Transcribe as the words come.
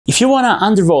If you want to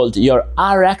undervolt your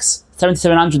RX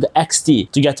 7700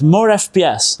 XT to get more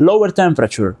FPS, lower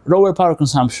temperature, lower power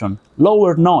consumption,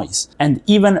 lower noise, and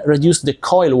even reduce the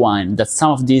coil whine that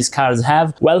some of these cards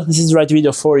have, well, this is the right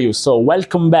video for you. So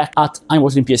welcome back at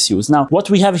ImWateringPSUs. Now, what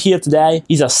we have here today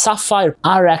is a Sapphire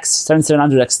RX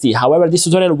 7700 XT. However, this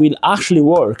tutorial will actually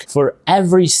work for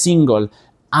every single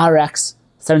RX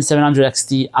 7700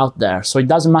 XT out there. So it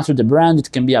doesn't matter the brand,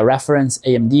 it can be a reference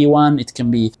AMD one, it can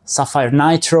be Sapphire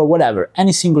Nitro, whatever,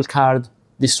 any single card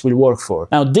this will work for.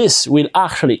 Now this will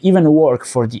actually even work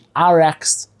for the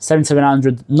RX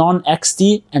 7700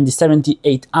 non-XT and the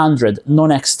 7800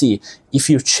 non-XT if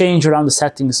you change around the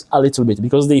settings a little bit,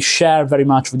 because they share very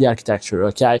much with the architecture,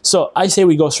 okay? So I say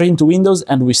we go straight into Windows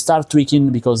and we start tweaking,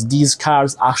 because these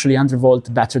cards actually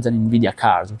undervolt better than NVIDIA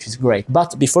cards, which is great.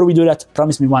 But before we do that,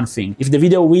 promise me one thing. If the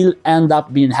video will end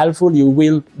up being helpful, you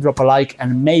will drop a like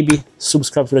and maybe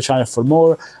subscribe to the channel for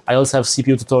more. I also have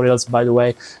CPU tutorials, by the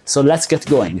way. So let's get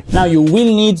going. Now you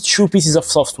will need two pieces of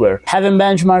software, Heaven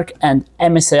Benchmark and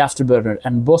MSI Afterburner,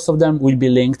 and both of them will be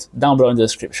linked down below in the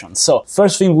description. So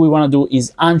first thing we want to do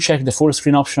is uncheck the full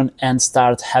screen option and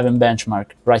start Heaven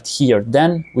Benchmark right here.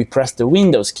 Then we press the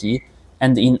Windows key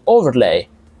and in overlay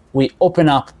we open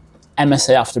up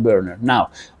MSI Afterburner.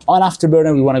 Now on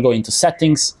Afterburner we want to go into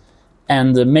settings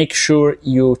and make sure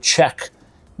you check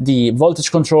the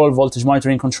voltage control, voltage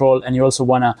monitoring control, and you also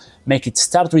want to make it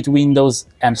start with Windows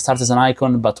and start as an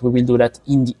icon, but we will do that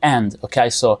in the end, okay?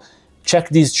 So check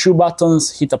these two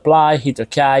buttons, hit apply, hit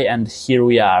OK, and here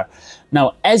we are.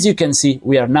 Now, as you can see,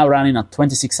 we are now running at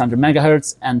 2600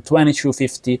 megahertz and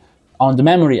 2250 on the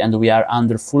memory, and we are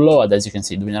under full load, as you can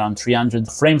see, doing around 300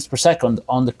 frames per second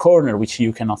on the corner, which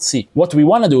you cannot see. What we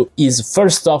want to do is,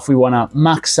 first off, we want to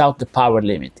max out the power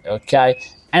limit, okay?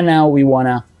 And now we want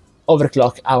to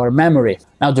overclock our memory.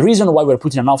 Now, the reason why we're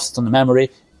putting an offset on the memory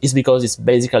is because it's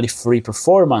basically free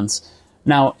performance.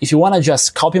 Now, if you want to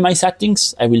just copy my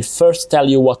settings, I will first tell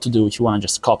you what to do if you want to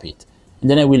just copy it. And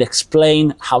then I will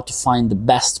explain how to find the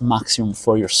best maximum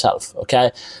for yourself,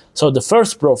 okay? So the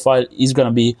first profile is going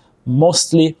to be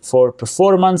mostly for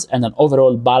performance and an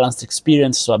overall balanced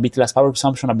experience, so a bit less power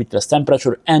consumption, a bit less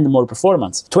temperature, and more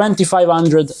performance.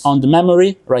 2500 on the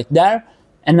memory, right there.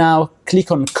 And now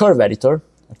click on Curve Editor,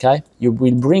 okay? You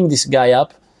will bring this guy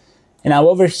up. And now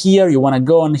over here, you want to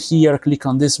go on here, click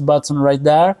on this button right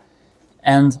there.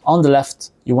 And on the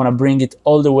left, you want to bring it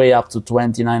all the way up to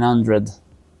 2900.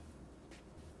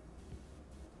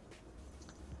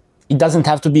 It doesn't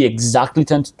have to be exactly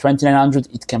 2900,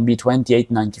 it can be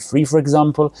 2893, for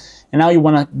example. And now you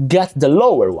want to get the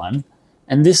lower one,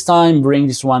 and this time bring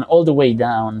this one all the way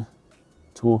down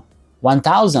to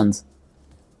 1000.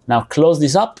 Now close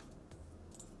this up,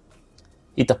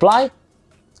 hit apply,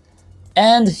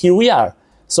 and here we are.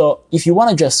 So if you want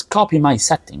to just copy my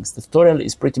settings, the tutorial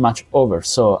is pretty much over.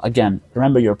 So again,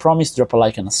 remember your promise, drop a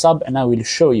like and a sub, and I will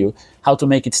show you how to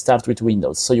make it start with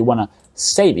Windows. So you want to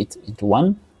save it into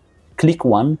one, click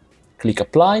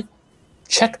apply,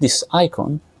 check this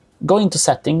icon, go into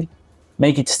setting,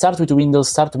 make it start with Windows,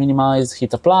 start to minimize,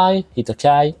 hit apply, hit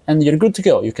OK, and you're good to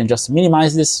go. You can just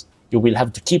minimize this. You will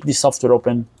have to keep this software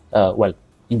open, well,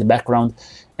 in the background,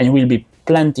 and you will be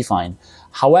plenty fine.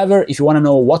 However, if you want to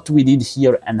know what we did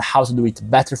here and how to do it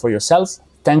better for yourself,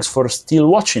 thanks for still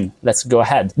watching. Let's go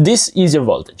ahead. This is your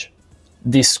voltage.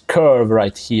 This curve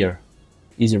right here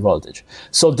is your voltage.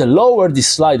 So the lower this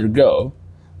slider go,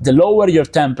 the lower your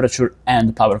temperature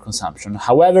and power consumption.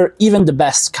 However, even the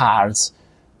best cards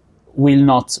will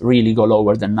not really go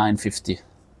lower than 950.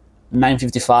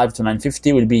 955 to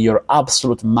 950 will be your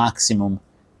absolute maximum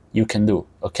you can do,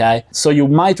 okay? So you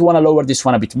might want to lower this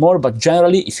one a bit more, but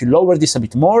generally, if you lower this a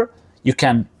bit more, you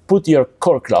can put your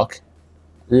core clock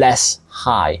less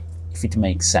high, if it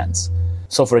makes sense.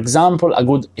 So for example, a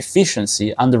good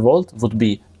efficiency undervolt would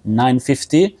be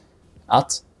 950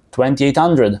 at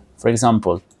 2800, for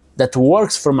example. That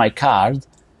works for my card,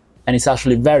 and it's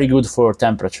actually very good for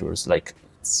temperatures, like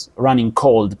it's running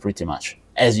cold pretty much,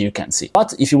 as you can see.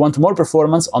 But if you want more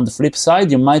performance, on the flip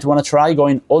side, you might want to try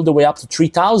going all the way up to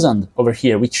 3000 over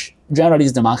here, which generally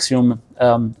is the maximum.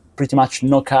 Pretty much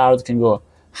no card can go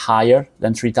higher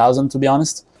than 3000, to be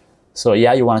honest. So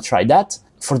yeah, you want to try that.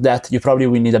 For that, you probably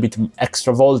will need a bit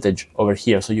extra voltage over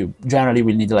here. So you generally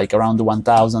will need like around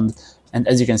 1000. And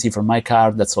as you can see from my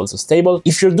card, that's also stable.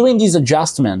 If you're doing these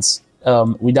adjustments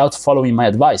without following my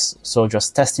advice, so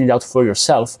just testing it out for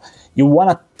yourself, you want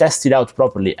to test it out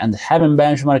properly, and Heaven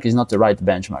Benchmark is not the right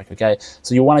benchmark, okay?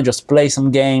 So you want to just play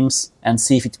some games and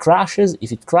see if it crashes.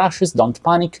 If it crashes, don't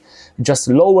panic. Just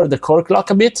lower the core clock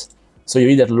a bit. So you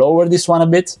either lower this one a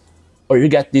bit, or you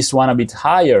get this one a bit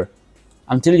higher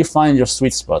until you find your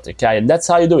sweet spot, okay? And that's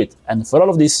how you do it. And for all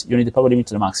of this, you need the power limit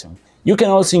to the maximum. You can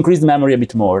also increase the memory a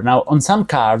bit more. Now, on some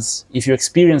cards, if you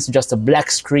experience just a black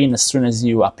screen as soon as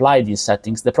you apply these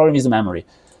settings, the problem is the memory.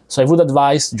 So I would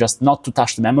advise just not to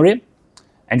touch the memory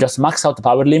and just max out the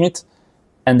power limit,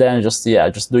 and then just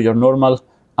do your normal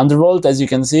undervolt, as you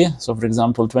can see. So for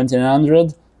example,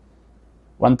 2900,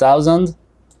 1000,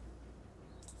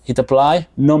 hit apply,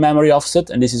 no memory offset,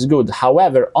 and this is good.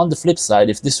 However, on the flip side,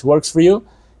 if this works for you,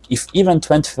 if even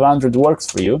 2500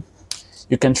 works for you,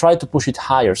 you can try to push it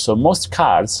higher. So most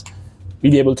cards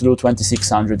will be able to do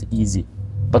 2600 easy.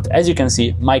 But as you can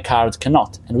see, my card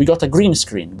cannot. And we got a green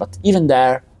screen, but even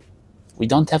there, we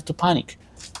don't have to panic.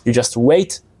 You just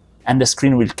wait and the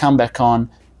screen will come back on.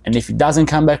 And if it doesn't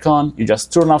come back on, you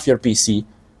just turn off your PC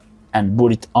and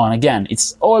boot it on again.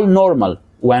 It's all normal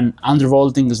when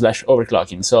undervolting /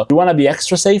 overclocking. So if you want to be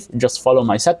extra safe, just follow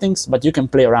my settings, but you can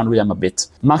play around with them a bit.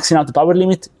 Maxing out the power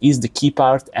limit is the key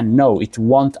part, and no, it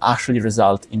won't actually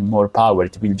result in more power.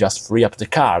 It will just free up the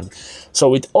card. So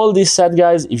with all this said,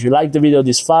 guys, if you liked the video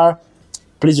this far,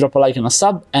 please drop a like and a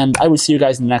sub, and I will see you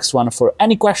guys in the next one. For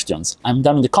any questions, I'm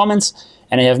down in the comments,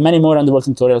 and I have many more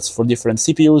undervolting tutorials for different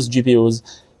CPUs, GPUs,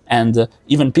 and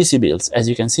even PC builds. As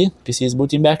you can see, PC is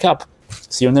booting back up.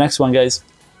 See you in the next one, guys.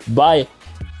 Bye.